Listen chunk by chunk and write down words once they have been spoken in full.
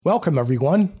Welcome,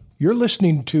 everyone. You're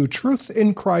listening to Truth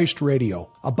in Christ Radio,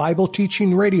 a Bible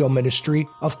teaching radio ministry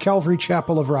of Calvary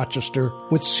Chapel of Rochester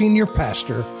with Senior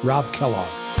Pastor Rob Kellogg.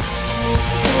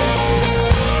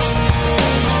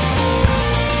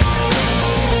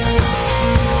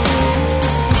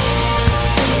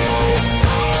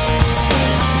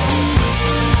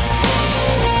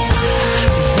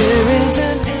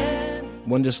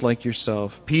 One just like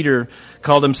yourself. Peter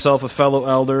called himself a fellow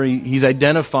elder. He's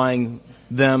identifying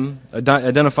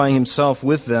himself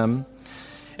with them.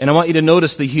 And I want you to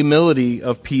notice the humility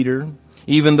of Peter.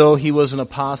 Even though he was an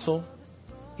apostle,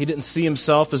 he didn't see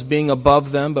himself as being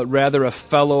above them, but rather a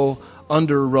fellow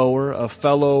under-rower, a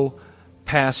fellow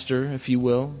pastor, if you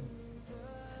will.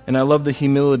 And I love the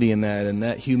humility in that, and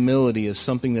that humility is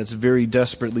something that's very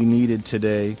desperately needed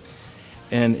today,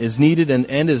 and is needed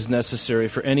and is necessary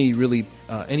for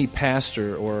any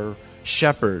pastor or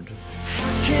shepherd.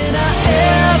 How can I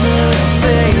ever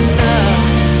say enough?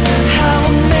 How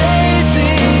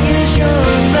amazing is your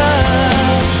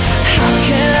love? How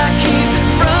can I keep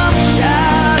from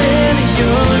shouting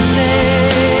your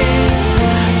name?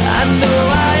 I know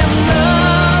I am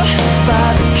loved by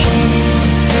the King,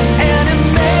 and it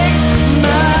makes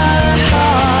my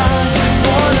heart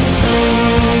wanna sing.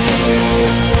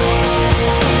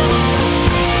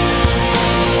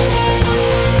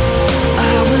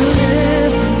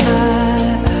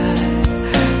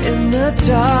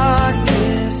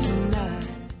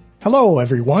 Hello,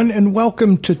 everyone, and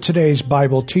welcome to today's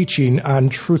Bible teaching on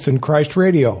Truth in Christ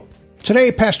Radio.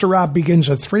 Today, Pastor Rob begins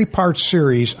a three-part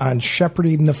series on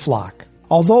shepherding the flock.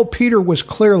 Although Peter was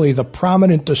clearly the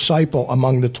prominent disciple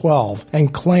among the 12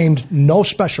 and claimed no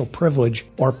special privilege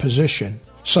or position,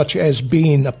 such as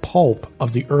being the pope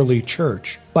of the early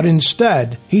church, but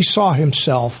instead he saw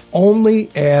himself only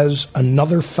as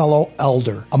another fellow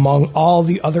elder among all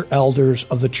the other elders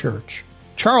of the church.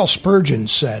 Charles Spurgeon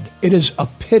said, "It is a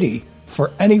pity for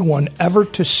anyone ever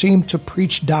to seem to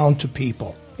preach down to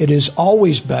people. It is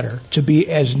always better to be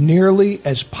as nearly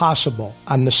as possible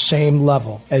on the same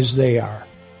level as they are."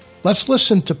 Let's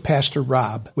listen to Pastor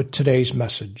Rob with today's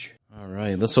message. All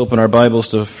right, let's open our Bibles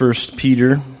to 1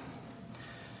 Peter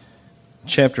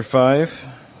chapter 5.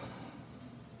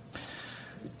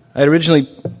 I originally,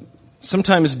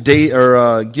 sometimes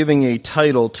giving a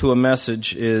title to a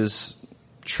message is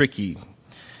tricky.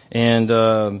 And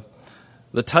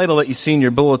the title that you see in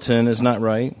your bulletin is not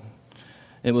right.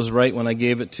 It was right when I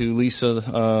gave it to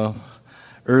Lisa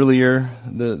earlier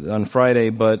on Friday,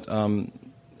 but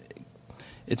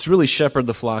it's really Shepherd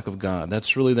the Flock of God.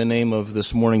 That's really the name of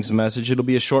this morning's message. It'll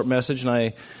be a short message,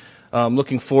 and I'm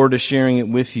looking forward to sharing it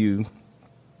with you.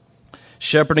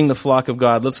 Shepherding the flock of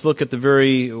God. Let's look at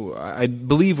I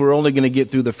believe we're only going to get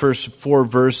through the first 4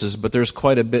 verses, but there's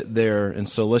quite a bit there, and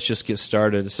so let's just get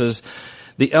started. It says,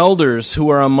 "The elders who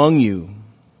are among you,"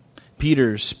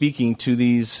 Peter speaking to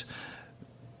these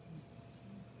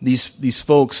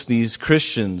folks, these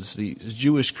Christians, these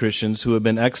Jewish Christians who have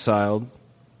been exiled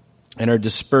and are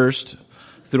dispersed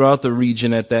throughout the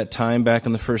region at that time, back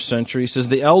in the first century. He says,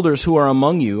 "The elders who are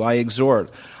among you, I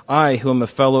exhort, I who am a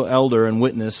fellow elder and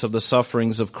witness of the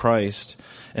sufferings of Christ,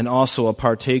 and also a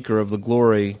partaker of the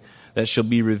glory that shall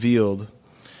be revealed.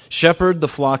 Shepherd the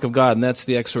flock of God," and that's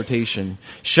the exhortation.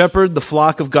 "Shepherd the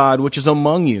flock of God which is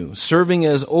among you, serving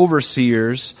as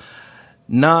overseers,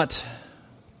 not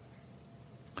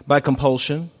by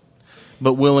compulsion,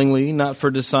 but willingly, not for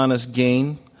dishonest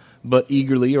gain, but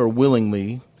eagerly or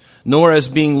willingly, nor as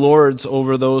being lords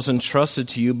over those entrusted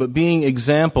to you, but being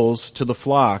examples to the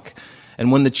flock.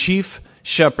 And when the chief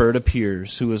shepherd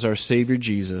appears, who is our Savior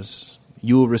Jesus,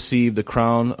 you will receive the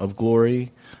crown of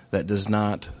glory that does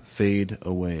not fade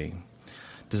away."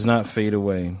 Does not fade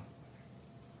away.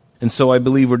 And so I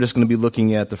believe we're just going to be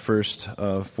looking at the first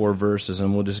 4 verses,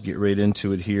 and we'll just get right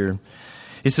into it here.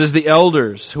 It says, "The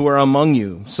elders who are among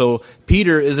you." So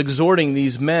Peter is exhorting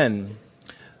these men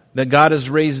that God has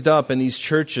raised up in these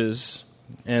churches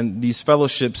and these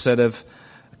fellowships that have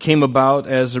came about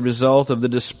as a result of the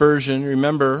dispersion.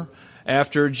 Remember,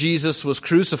 after Jesus was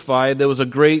crucified, there was a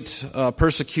great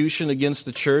persecution against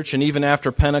the church, and even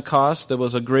after Pentecost, there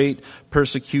was a great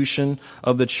persecution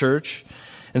of the church.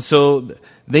 And so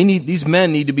these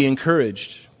men need to be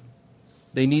encouraged.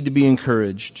 They need to be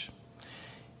encouraged.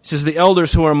 He says, "The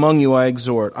elders who are among you I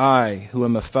exhort, I who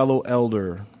am a fellow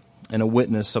elder and a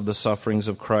witness of the sufferings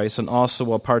of Christ, and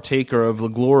also a partaker of the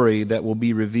glory that will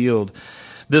be revealed."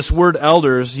 This word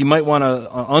elders, you might want to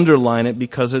underline it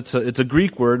because it's a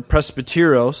Greek word,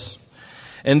 presbyteros,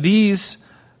 and these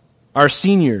are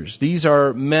seniors. These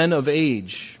are men of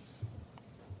age.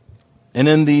 And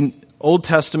in the Old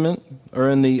Testament, or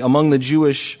among the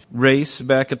Jewish race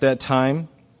back at that time,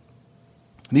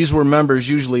 these were members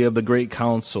usually of the Great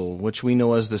Council, which we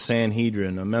know as the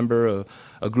Sanhedrin,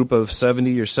 a group of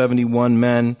 70 or 71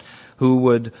 men who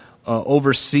would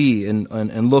oversee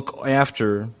and look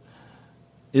after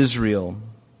Israel.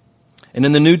 And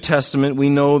in the New Testament, we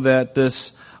know that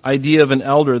this idea of an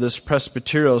elder, this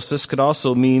presbyteros, this could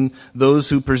also mean those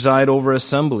who preside over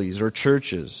assemblies or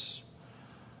churches.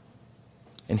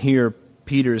 And here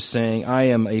Peter is saying, I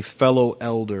am a fellow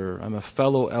elder. I'm a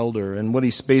fellow elder. And what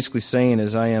he's basically saying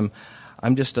is, I'm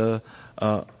just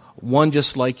one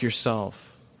just like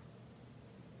yourself.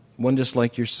 One just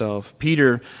like yourself.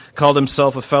 Peter called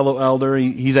himself a fellow elder.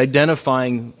 He's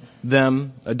identifying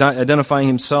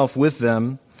himself with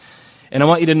them. And I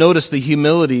want you to notice the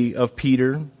humility of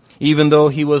Peter. Even though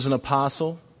he was an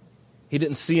apostle, he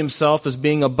didn't see himself as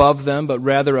being above them, but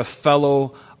rather a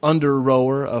fellow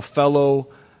under-rower, a fellow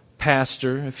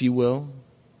pastor, if you will.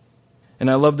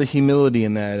 And I love the humility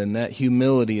in that, and that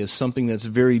humility is something that's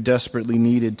very desperately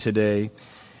needed today,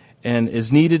 and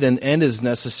is needed and is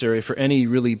necessary for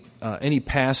any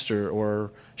pastor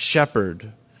or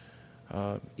shepherd.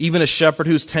 Even a shepherd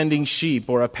who's tending sheep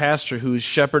or a pastor who's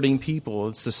shepherding people,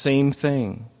 it's the same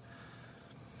thing.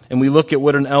 And we look at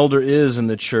what an elder is in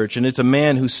the church, and it's a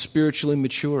man who's spiritually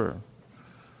mature,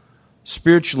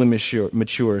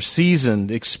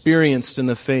 seasoned, experienced in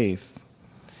the faith.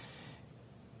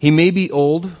 He may be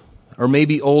old or may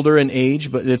be older in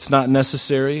age, but it's not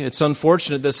necessary. It's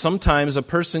unfortunate that sometimes a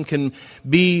person can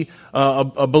be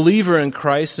a believer in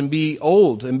Christ and be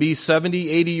old and be 70,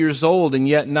 80 years old and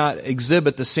yet not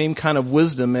exhibit the same kind of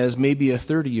wisdom as maybe a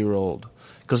 30-year-old.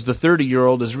 Because the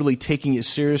 30-year-old is really taking it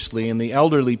seriously, and the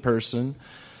elderly person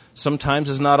sometimes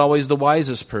is not always the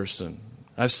wisest person.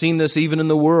 I've seen this even in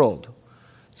the world.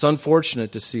 It's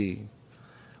unfortunate to see.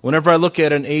 Whenever I look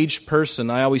at an aged person,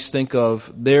 I always think of,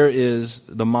 there is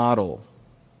the model.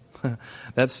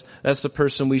 That's the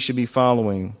person we should be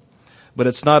following. But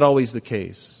it's not always the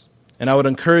case. And I would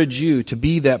encourage you to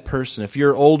be that person. If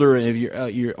you're older, if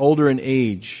you're older in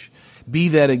age, be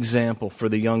that example for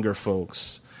the younger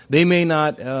folks. They may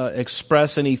not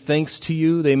express any thanks to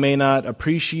you. They may not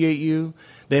appreciate you.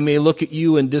 They may look at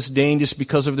you in disdain just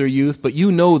because of their youth, but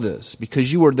you know this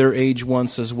because you were their age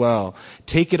once as well.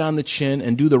 Take it on the chin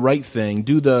and do the right thing.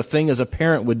 Do the thing as a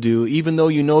parent would do. Even though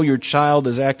you know your child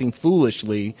is acting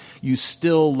foolishly, you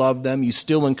still love them. You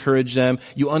still encourage them.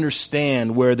 You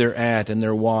understand where they're at in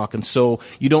their walk. And so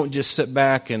you don't just sit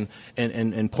back and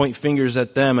point fingers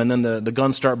at them and then the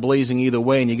guns start blazing either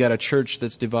way and you got a church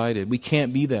that's divided. We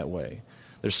can't be that way.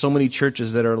 There's so many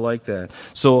churches that are like that.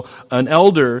 So an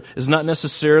elder is not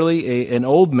necessarily an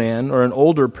old man or an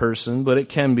older person, but it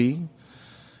can be.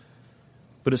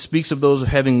 But it speaks of those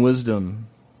having wisdom,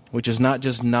 which is not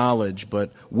just knowledge,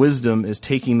 but wisdom is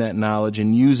taking that knowledge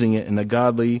and using it in a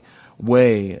godly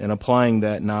way and applying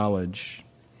that knowledge.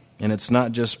 And it's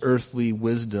not just earthly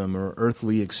wisdom or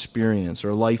earthly experience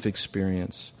or life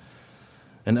experience.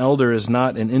 An elder is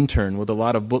not an intern with a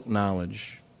lot of book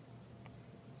knowledge,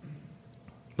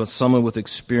 but someone with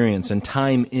experience and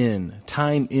time in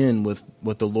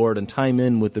with the Lord and time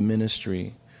in with the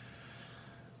ministry.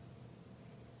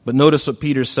 But notice what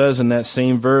Peter says in that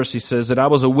same verse. He says that I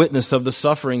was a witness of the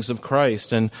sufferings of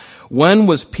Christ. And when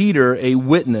was Peter a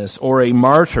witness or a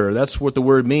martyr? That's what the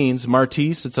word means.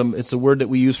 Martis, it's a word that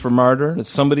we use for martyr. It's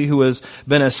somebody who has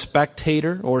been a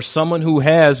spectator or someone who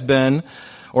has been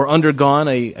or undergone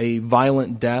a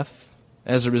violent death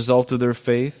as a result of their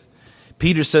faith.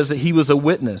 Peter says that he was a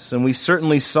witness, and we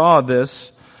certainly saw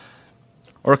this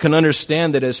or can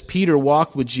understand that as Peter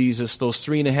walked with Jesus those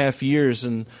 3.5 years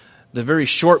and the very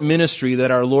short ministry that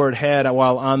our Lord had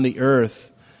while on the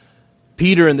earth,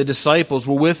 Peter and the disciples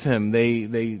were with him.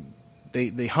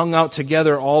 They hung out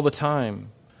together all the time.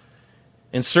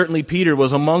 And certainly Peter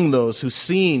was among those who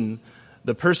seen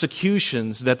the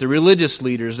persecutions that the religious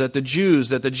leaders, that the Jews,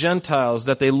 that the Gentiles,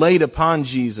 that they laid upon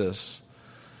Jesus.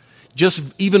 Just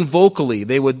even vocally,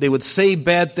 they would say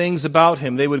bad things about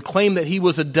him. They would claim that he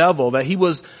was a devil, that he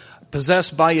was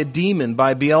possessed by a demon,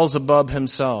 by Beelzebub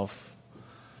himself.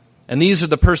 And these are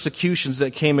the persecutions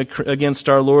that came against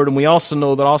our Lord. And we also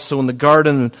know that also in the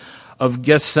Garden of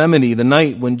Gethsemane, the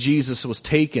night when Jesus was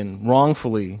taken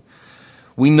wrongfully,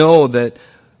 we know that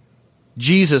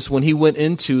Jesus, when he went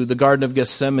into the Garden of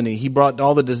Gethsemane, he brought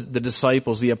all the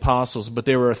disciples, the apostles, but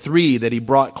there were 3 that he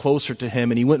brought closer to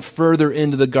him, and he went further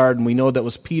into the garden. We know that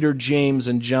was Peter, James,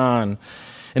 and John.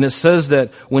 And it says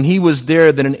that when he was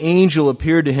there, that an angel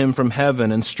appeared to him from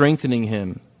heaven and strengthening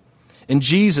him. And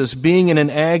Jesus, being in an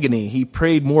agony, he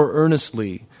prayed more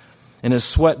earnestly. and his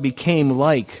sweat became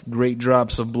like great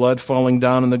drops of blood falling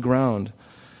down on the ground.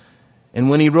 And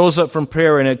when he rose up from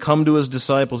prayer and had come to his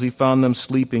disciples, he found them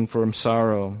sleeping from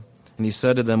sorrow. And he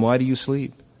said to them, "Why do you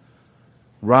sleep?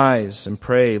 Rise and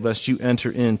pray, lest you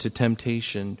enter into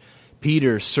temptation."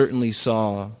 Peter certainly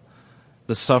saw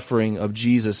the suffering of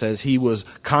Jesus as he was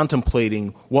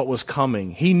contemplating what was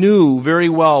coming. He knew very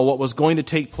well what was going to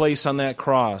take place on that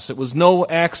cross. It was no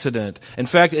accident. In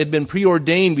fact, it had been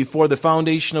preordained before the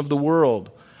foundation of the world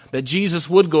that Jesus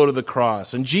would go to the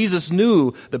cross. And Jesus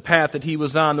knew the path that he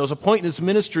was on. There was a point in his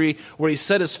ministry where he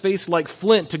set his face like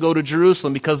flint to go to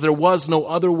Jerusalem because there was no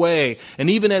other way. And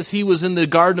even as he was in the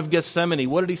Garden of Gethsemane,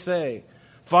 what did he say?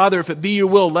 "Father, if it be your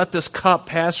will, let this cup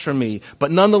pass from me.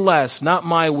 But nonetheless, not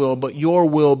my will, but your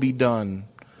will be done."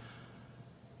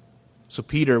 So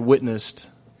Peter witnessed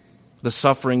the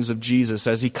sufferings of Jesus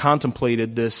as he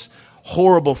contemplated this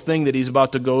horrible thing that he's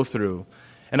about to go through.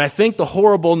 And I think the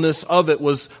horribleness of it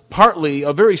was partly,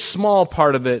 a very small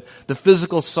part of it, the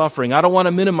physical suffering. I don't want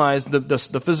to minimize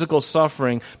the physical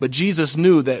suffering, but Jesus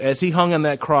knew that as he hung on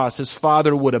that cross, his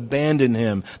Father would abandon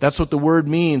him. That's what the word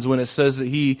means when it says that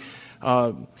he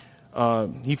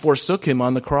forsook him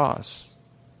on the cross.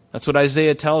 That's what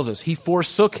Isaiah tells us. He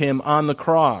forsook him on the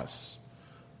cross.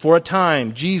 For a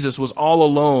time, Jesus was all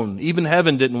alone. Even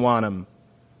heaven didn't want him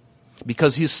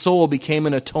because his soul became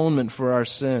an atonement for our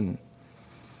sin.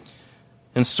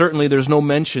 And certainly there's no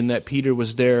mention that Peter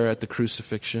was there at the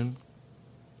crucifixion.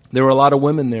 There were a lot of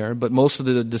women there, but most of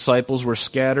the disciples were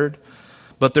scattered.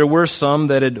 But there were some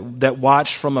that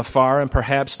watched from afar, and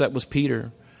perhaps that was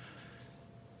Peter.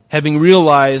 Having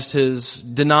realized his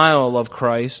denial of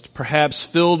Christ, perhaps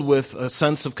filled with a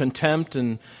sense of contempt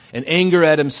and anger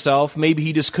at himself, maybe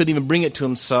he just couldn't even bring it to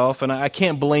himself, and I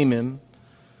can't blame him.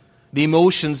 The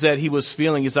emotions that he was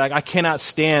feeling, he's like, I cannot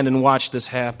stand and watch this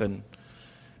happen.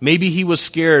 Maybe he was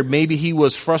scared. Maybe he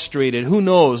was frustrated. Who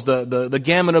knows? The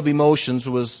gamut of emotions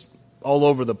was all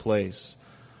over the place.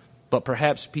 But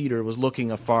perhaps Peter was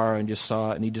looking afar and just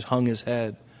saw it, and he just hung his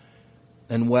head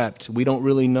and wept. We don't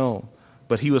really know.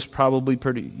 But he's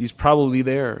probably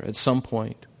there at some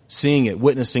point, seeing it,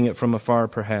 witnessing it from afar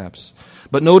perhaps.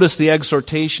 But notice the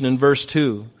exhortation in verse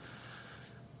 2.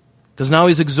 Because now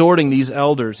he's exhorting these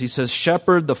elders. He says,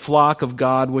 "Shepherd the flock of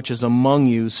God which is among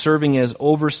you, serving as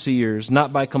overseers,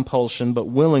 not by compulsion, but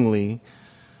willingly,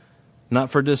 not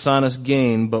for dishonest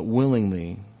gain, but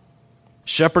willingly."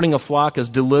 Shepherding a flock is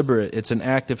deliberate. It's an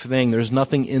active thing. There's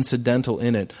nothing incidental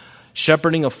in it.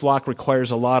 Shepherding a flock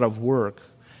requires a lot of work.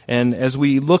 And as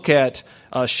we look at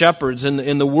shepherds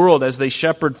in the world as they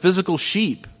shepherd physical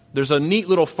sheep, there's a neat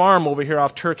little farm over here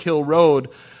off Turk Hill Road.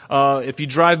 If you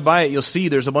drive by it, you'll see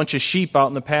there's a bunch of sheep out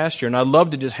in the pasture. And I'd love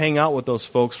to just hang out with those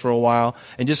folks for a while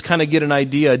and just kind of get an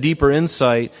idea, a deeper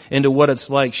insight into what it's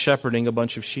like shepherding a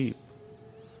bunch of sheep.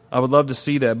 I would love to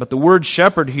see that. But the word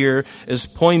shepherd here is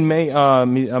poimei.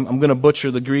 I'm going to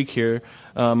butcher the Greek here.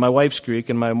 My wife's Greek,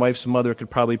 and my wife's mother could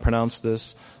probably pronounce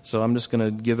this. So I'm just going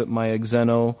to give it my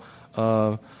exeno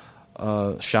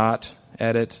shot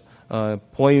at it.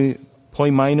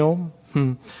 Poimaino.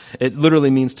 It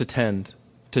literally means to tend.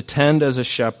 To tend as a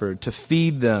shepherd, to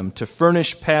feed them, to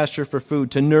furnish pasture for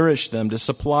food, to nourish them, to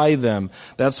supply them.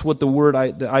 That's what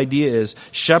the idea is.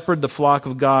 Shepherd the flock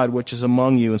of God which is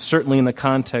among you. And certainly in the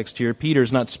context here,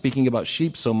 Peter's not speaking about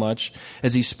sheep so much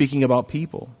as he's speaking about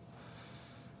people.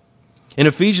 In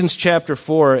Ephesians chapter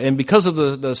 4, and because of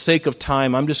the sake of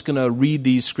time, I'm just going to read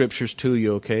these scriptures to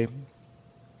you, okay?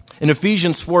 In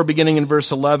Ephesians 4, beginning in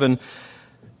verse 11,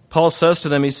 Paul says to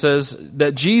them, he says,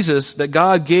 that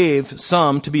God gave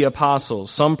some to be apostles,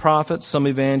 some prophets, some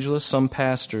evangelists, some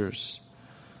pastors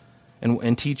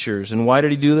and teachers. And why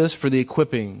did he do this? For the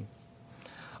equipping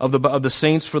of the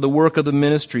saints, for the work of the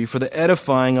ministry, for the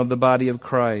edifying of the body of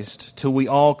Christ, till we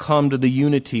all come to the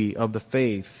unity of the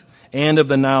faith and of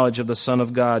the knowledge of the Son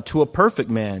of God, to a perfect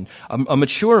man, a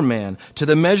mature man, to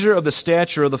the measure of the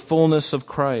stature of the fullness of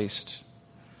Christ.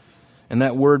 And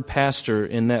that word pastor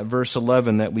in that verse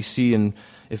 11 that we see in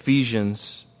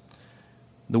Ephesians,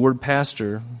 the word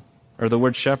pastor, or the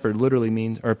word shepherd literally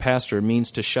means, or pastor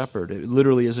means to shepherd. It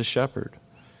literally is a shepherd,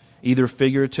 either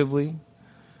figuratively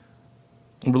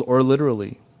or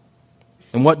literally.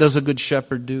 And what does a good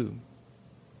shepherd do?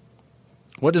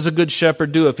 What does a good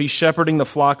shepherd do if he's shepherding the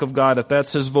flock of God, if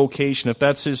that's his vocation, if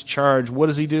that's his charge? What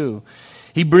does he do?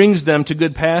 He brings them to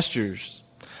good pastures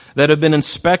that have been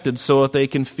inspected so that they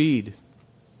can feed.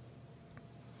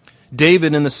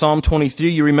 David in the Psalm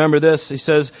 23, you remember this, he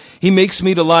says, "He makes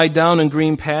me to lie down in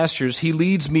green pastures. He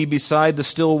leads me beside the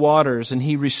still waters, and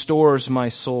he restores my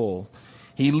soul.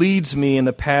 He leads me in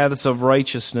the paths of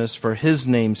righteousness for his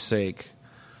name's sake."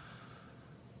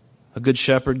 A good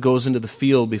shepherd goes into the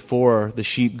field before the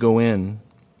sheep go in.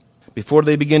 Before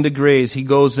they begin to graze, he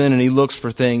goes in and he looks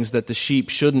for things that the sheep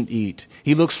shouldn't eat.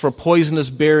 He looks for poisonous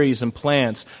berries and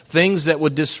plants, things that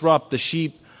would disrupt the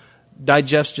sheep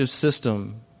digestive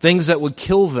system, things that would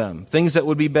kill them, things that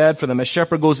would be bad for them. A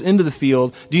shepherd goes into the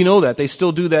field. Do you know that? They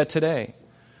still do that today.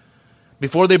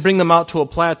 Before they bring them out to a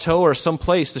plateau or some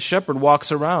place, the shepherd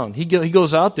walks around. He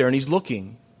goes out there and he's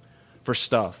looking for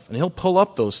stuff. And he'll pull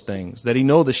up those things that he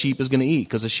knows the sheep is going to eat,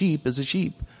 because a sheep is a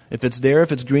sheep. If it's there,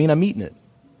 if it's green, I'm eating it.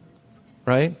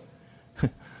 Right?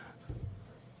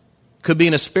 Could be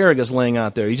an asparagus laying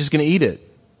out there. You're just going to eat it.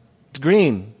 It's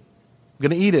green. I'm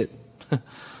going to eat it.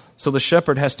 So the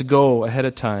shepherd has to go ahead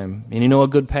of time. And a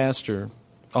good pastor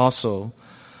also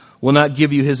will not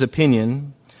give you his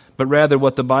opinion, but rather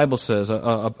what the Bible says.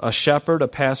 A shepherd, a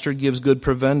pastor, gives good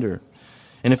provender.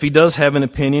 And if he does have an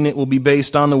opinion, it will be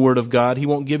based on the Word of God. He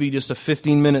won't give you just a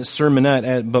 15-minute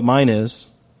sermonette, but mine is.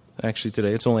 Actually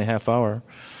today, it's only a half hour.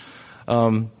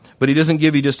 But he doesn't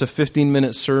give you just a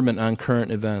 15-minute sermon on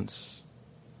current events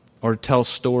or tell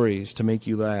stories to make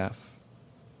you laugh.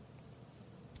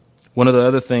 One of the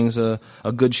other things a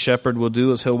good shepherd will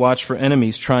do is he'll watch for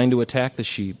enemies trying to attack the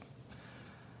sheep.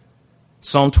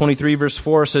 Psalm 23 verse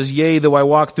 4 says, "Yea, though I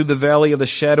walk through the valley of the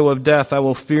shadow of death, I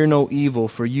will fear no evil,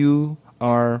 for you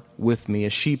are with me."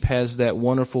 A sheep has that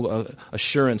wonderful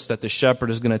assurance that the shepherd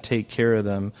is going to take care of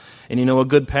them. And a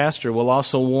good pastor will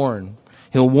also warn.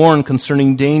 He'll warn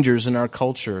concerning dangers in our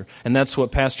culture. And that's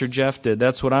what Pastor Jeff did.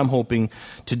 That's what I'm hoping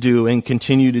to do and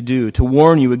continue to do, to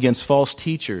warn you against false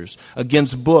teachers,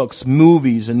 against books,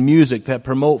 movies, and music that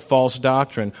promote false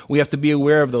doctrine. We have to be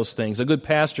aware of those things. A good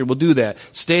pastor will do that.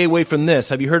 Stay away from this.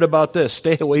 Have you heard about this?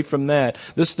 Stay away from that.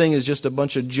 This thing is just a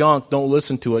bunch of junk. Don't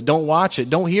listen to it. Don't watch it.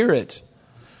 Don't hear it.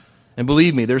 And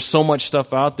believe me, there's so much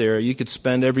stuff out there. You could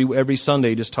spend every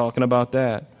Sunday just talking about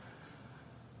that.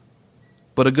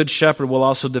 But a good shepherd will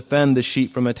also defend the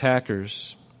sheep from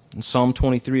attackers. In Psalm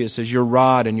 23 it says, "Your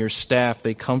rod and your staff,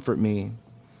 they comfort me."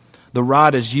 The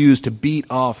rod is used to beat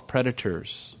off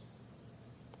predators.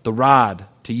 The rod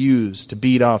to use to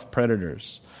beat off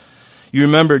predators. You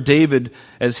remember David,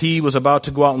 as he was about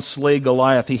to go out and slay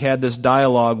Goliath, he had this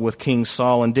dialogue with King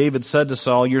Saul. And David said to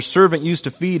Saul, "Your servant used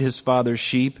to feed his father's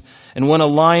sheep. And when a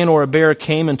lion or a bear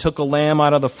came and took a lamb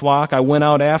out of the flock, I went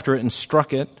out after it and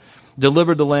struck it,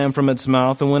 delivered the lamb from its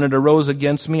mouth, and when it arose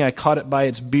against me, I caught it by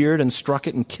its beard and struck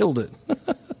it and killed it."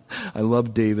 I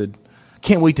love David.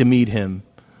 Can't wait to meet him.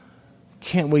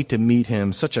 Can't wait to meet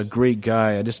him. Such a great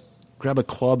guy. I just grab a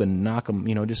club and knock him.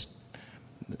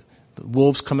 The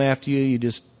wolves come after you, you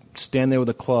just stand there with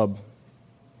a club.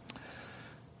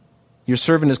 Your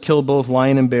servant has killed both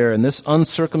lion and bear, and this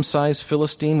uncircumcised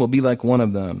Philistine will be like one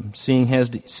of them, seeing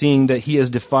that he has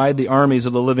defied the armies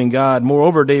of the living God.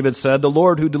 Moreover, David said, "The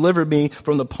Lord who delivered me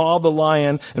from the paw of the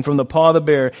lion and from the paw of the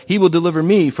bear, he will deliver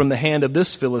me from the hand of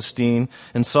this Philistine."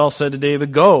 And Saul said to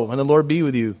David, "Go, and the Lord be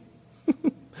with you."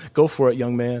 Go for it,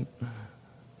 young man.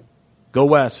 Go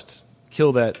west.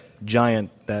 Kill that giant,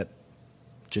 that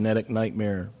genetic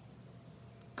nightmare,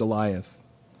 Goliath.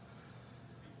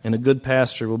 And a good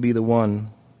pastor will be the one,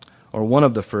 or one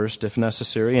of the first, if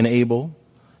necessary, and able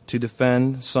to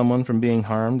defend someone from being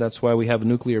harmed. That's why we have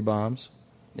nuclear bombs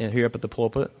here up at the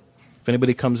pulpit. If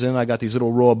anybody comes in, I got these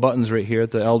little row of buttons right here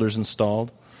that the elders installed.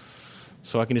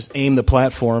 So I can just aim the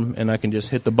platform, and I can just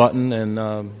hit the button,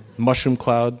 and mushroom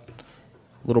cloud,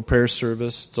 little prayer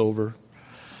service, it's over.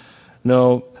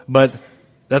 No, but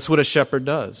that's what a shepherd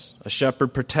does. A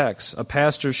shepherd protects. A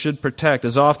pastor should protect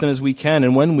as often as we can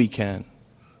and when we can.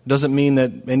 Doesn't mean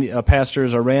that a pastor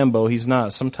is a Rambo. He's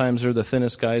not. Sometimes they're the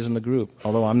thinnest guys in the group,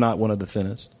 although I'm not one of the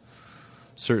thinnest,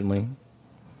 certainly.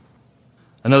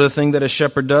 Another thing that a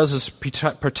shepherd does is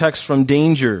protects from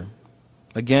danger.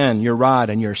 Again, your rod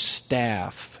and your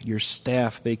staff,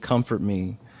 they comfort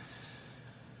me.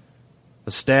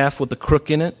 The staff with the crook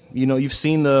in it, you've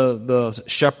seen the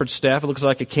shepherd's staff. It looks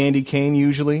like a candy cane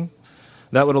usually.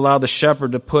 That would allow the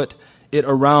shepherd to put it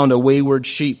around a wayward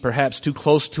sheep, perhaps too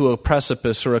close to a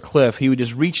precipice or a cliff. He would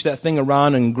just reach that thing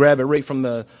around and grab it right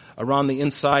from around the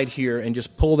inside here and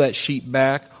just pull that sheep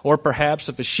back. Or perhaps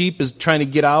if a sheep is trying to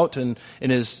get out and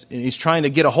he's trying to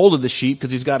get a hold of the sheep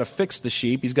because he's got to fix the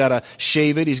sheep, he's got to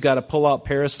shave it, he's got to pull out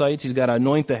parasites, he's got to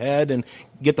anoint the head and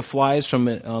get the flies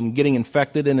from getting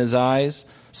infected in his eyes.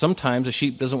 Sometimes a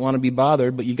sheep doesn't want to be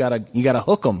bothered, but you got to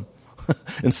hook them.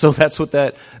 And so that's what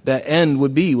that end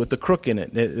would be with the crook in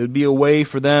it. It would be a way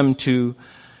for them to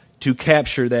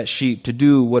capture that sheep, to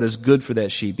do what is good for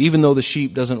that sheep, even though the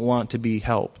sheep doesn't want to be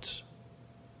helped.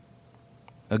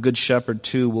 A good shepherd,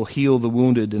 too, will heal the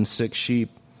wounded and sick sheep.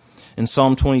 In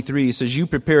Psalm 23, he says, "You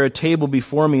prepare a table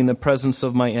before me in the presence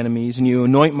of my enemies, and you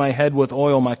anoint my head with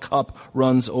oil, my cup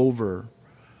runs over."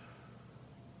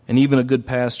 And even a good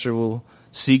pastor will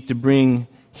seek to bring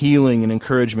healing and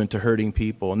encouragement to hurting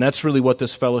people. And that's really what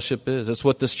this fellowship is. That's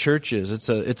what this church is.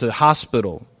 It's a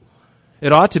hospital.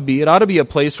 It ought to be. It ought to be a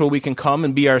place where we can come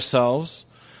and be ourselves.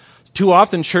 Too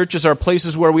often churches are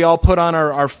places where we all put on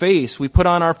our face. We put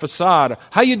on our facade.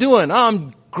 "How you doing?" "Oh,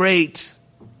 I'm great."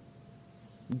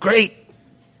 Great.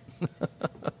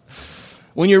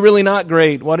 When you're really not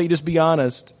great, why don't you just be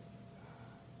honest?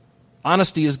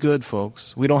 Honesty is good,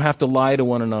 folks. We don't have to lie to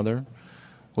one another.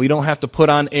 We don't have to put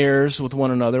on airs with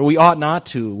one another. We ought not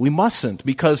to. We mustn't,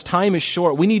 because time is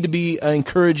short. We need to be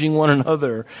encouraging one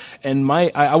another. And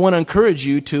I want to encourage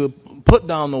you to put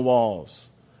down the walls.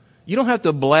 You don't have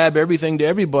to blab everything to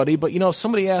everybody, but if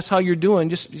somebody asks how you're doing,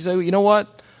 just say, "You know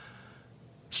what?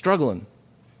 Struggling.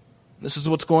 This is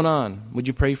what's going on. Would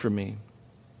you pray for me?"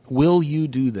 Will you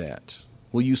do that?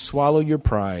 Will you swallow your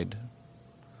pride,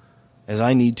 as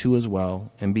I need to as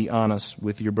well, and be honest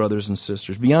with your brothers and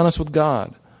sisters? Be honest with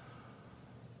God.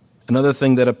 Another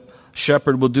thing that a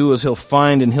shepherd will do is he'll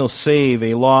find and he'll save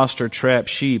a lost or trapped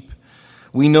sheep.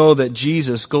 We know that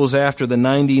Jesus goes after the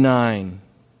 99,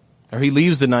 or he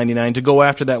leaves the 99 to go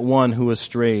after that one who has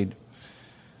strayed.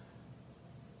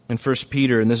 In 1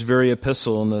 Peter, in this very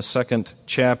epistle, in the 2nd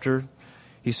chapter,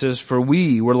 he says, "For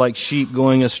we were like sheep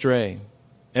going astray."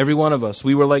 Every one of us,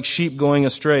 we were like sheep going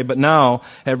astray, but now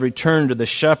have returned to the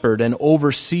shepherd and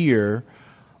overseer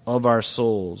of our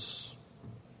souls.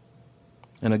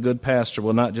 And a good pastor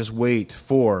will not just wait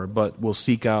for, but will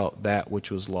seek out that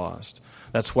which was lost.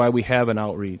 That's why we have an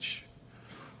outreach.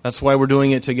 That's why we're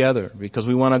doing it together, because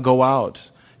we want to go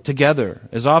out together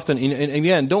as often. And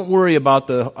again, don't worry about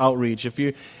the outreach. If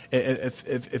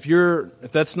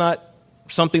that's not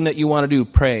something that you want to do,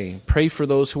 pray. Pray for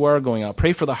those who are going out.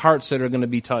 Pray for the hearts that are going to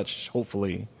be touched,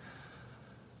 hopefully.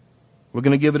 We're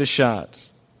going to give it a shot.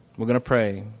 We're going to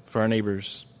pray for our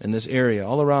neighbors in this area,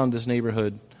 all around this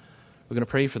neighborhood. We're going to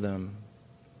pray for them.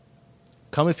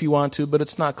 Come if you want to, but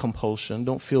it's not compulsion.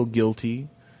 Don't feel guilty.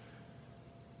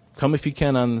 Come if you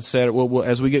can on Saturday.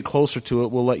 As we get closer to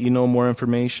it, we'll let you know more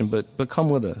information, but come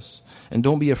with us. And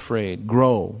don't be afraid.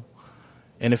 Grow.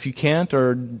 And if you can't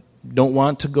or don't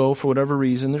want to go for whatever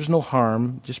reason, there's no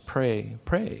harm. Just pray.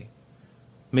 Pray.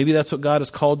 Maybe that's what God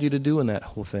has called you to do in that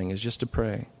whole thing, is just to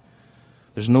pray.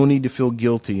 There's no need to feel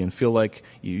guilty and feel like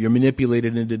you're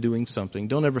manipulated into doing something.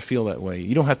 Don't ever feel that way.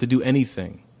 You don't have to do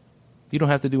anything. You don't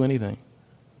have to do anything.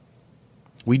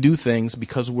 We do things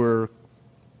because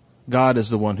God is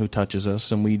the one who touches us,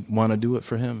 and we want to do it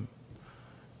for Him.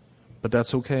 But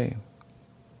that's okay.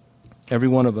 Every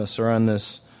one of us are on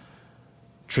this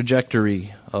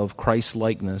trajectory of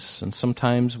Christ-likeness, and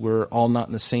sometimes we're all not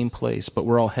in the same place, but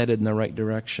we're all headed in the right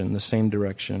direction, the same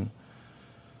direction.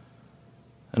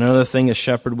 Another thing a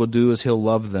shepherd will do is he'll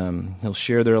love them. He'll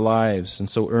share their lives, and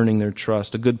so earning their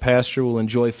trust. A good pastor will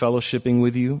enjoy fellowshipping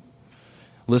with you,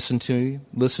 listen to you,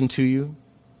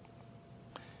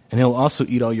 and he'll also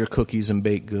eat all your cookies and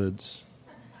baked goods.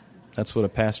 That's what a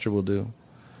pastor will do.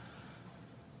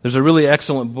 There's a really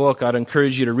excellent book I'd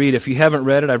encourage you to read. If you haven't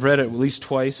read it, I've read it at least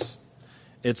twice.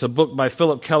 It's a book by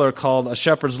Philip Keller called A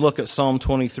Shepherd's Look at Psalm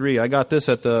 23. I got this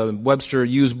at the Webster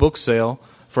used book sale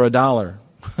for $1.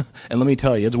 And let me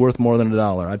tell you, it's worth more than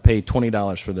 $1. I'd pay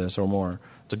 $20 for this or more.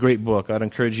 It's a great book. I'd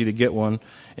encourage you to get one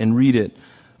and read it.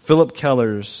 Philip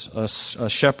Keller's A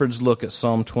Shepherd's Look at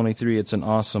Psalm 23. It's an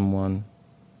awesome one.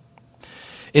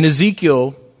 In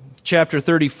Ezekiel chapter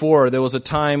 34, there was a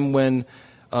time when,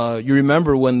 you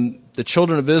remember when the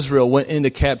children of Israel went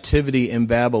into captivity in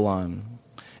Babylon.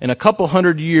 And a couple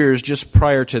hundred years just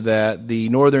prior to that, the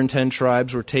northern 10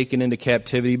 tribes were taken into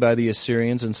captivity by the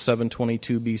Assyrians in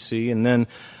 722 BC. And then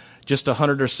just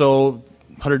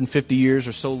 150 years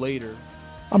or so later.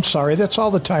 I'm sorry, that's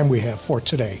all the time we have for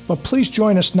today. But please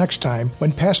join us next time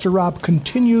when Pastor Rob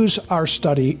continues our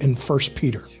study in 1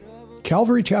 Peter.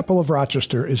 Calvary Chapel of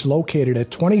Rochester is located at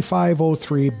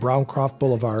 2503 Browncroft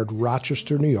Boulevard,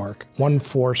 Rochester, New York,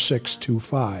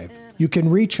 14625. You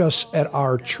can reach us at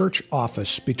our church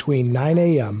office between 9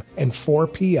 a.m. and 4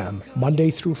 p.m. Monday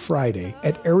through Friday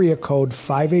at area code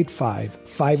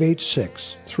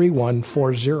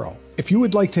 585-586-3140. If you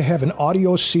would like to have an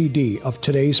audio CD of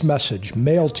today's message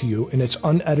mailed to you in its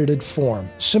unedited form,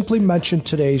 simply mention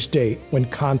today's date when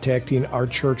contacting our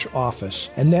church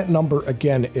office. And that number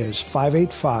again is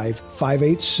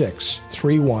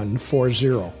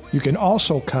 585-586-3140. You can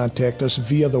also contact us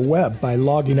via the web by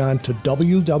logging on to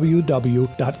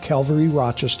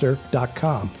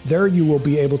www.calvaryrochester.com. There you will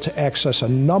be able to access a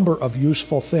number of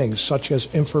useful things such as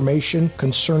information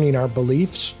concerning our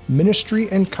beliefs, ministry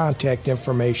and contact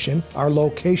information, our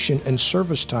location and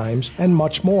service times, and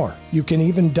much more. You can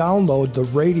even download the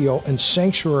radio and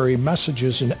sanctuary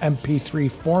messages in MP3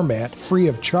 format free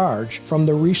of charge from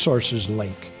the resources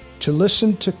link. To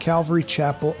listen to Calvary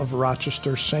Chapel of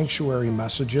Rochester Sanctuary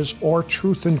messages or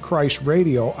Truth in Christ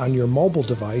Radio on your mobile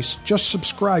device, just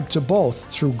subscribe to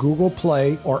both through Google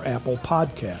Play or Apple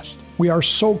Podcast. We are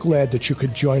so glad that you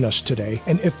could join us today,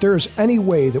 and if there is any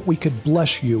way that we could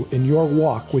bless you in your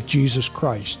walk with Jesus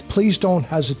Christ, please don't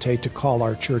hesitate to call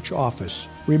our church office.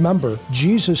 Remember,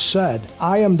 Jesus said,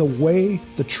 "I am the way,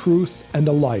 the truth, and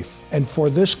the life, and for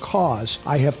this cause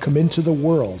I have come into the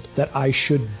world, that I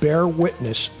should bear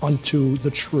witness unto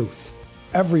the truth.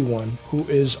 Everyone who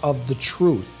is of the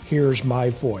truth hears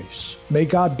my voice." May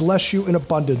God bless you in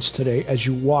abundance today as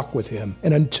you walk with Him.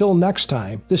 And until next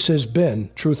time, this has been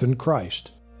Truth in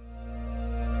Christ.